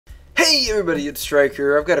Hey everybody, it's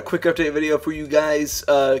Striker. I've got a quick update video for you guys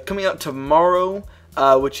coming out tomorrow,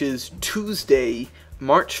 which is Tuesday,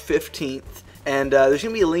 March 15th, and there's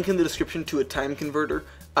going to be a link in the description to a time converter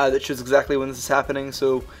that shows exactly when this is happening,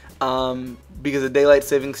 so because of daylight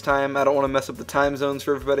savings time, I don't want to mess up the time zones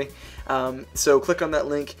for everybody, so click on that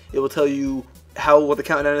link. It will tell you what the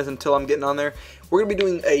countdown is until I'm getting on there. We're going to be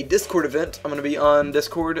doing a Discord event. I'm going to be on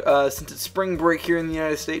Discord since it's spring break here in the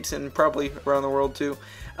United States and probably around the world too.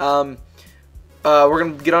 We're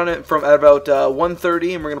going to get on it from at about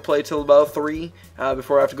 1:30, and we're going to play till about 3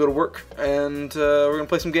 before I have to go to work. And we're going to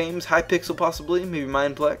play some games, Hypixel possibly, maybe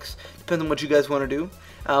Mineplex. Depends on what you guys want to do.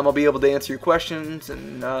 I'll be able to answer your questions,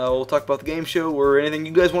 and we'll talk about the game show or anything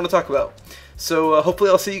you guys want to talk about. So hopefully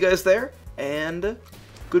I'll see you guys there, and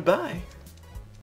goodbye.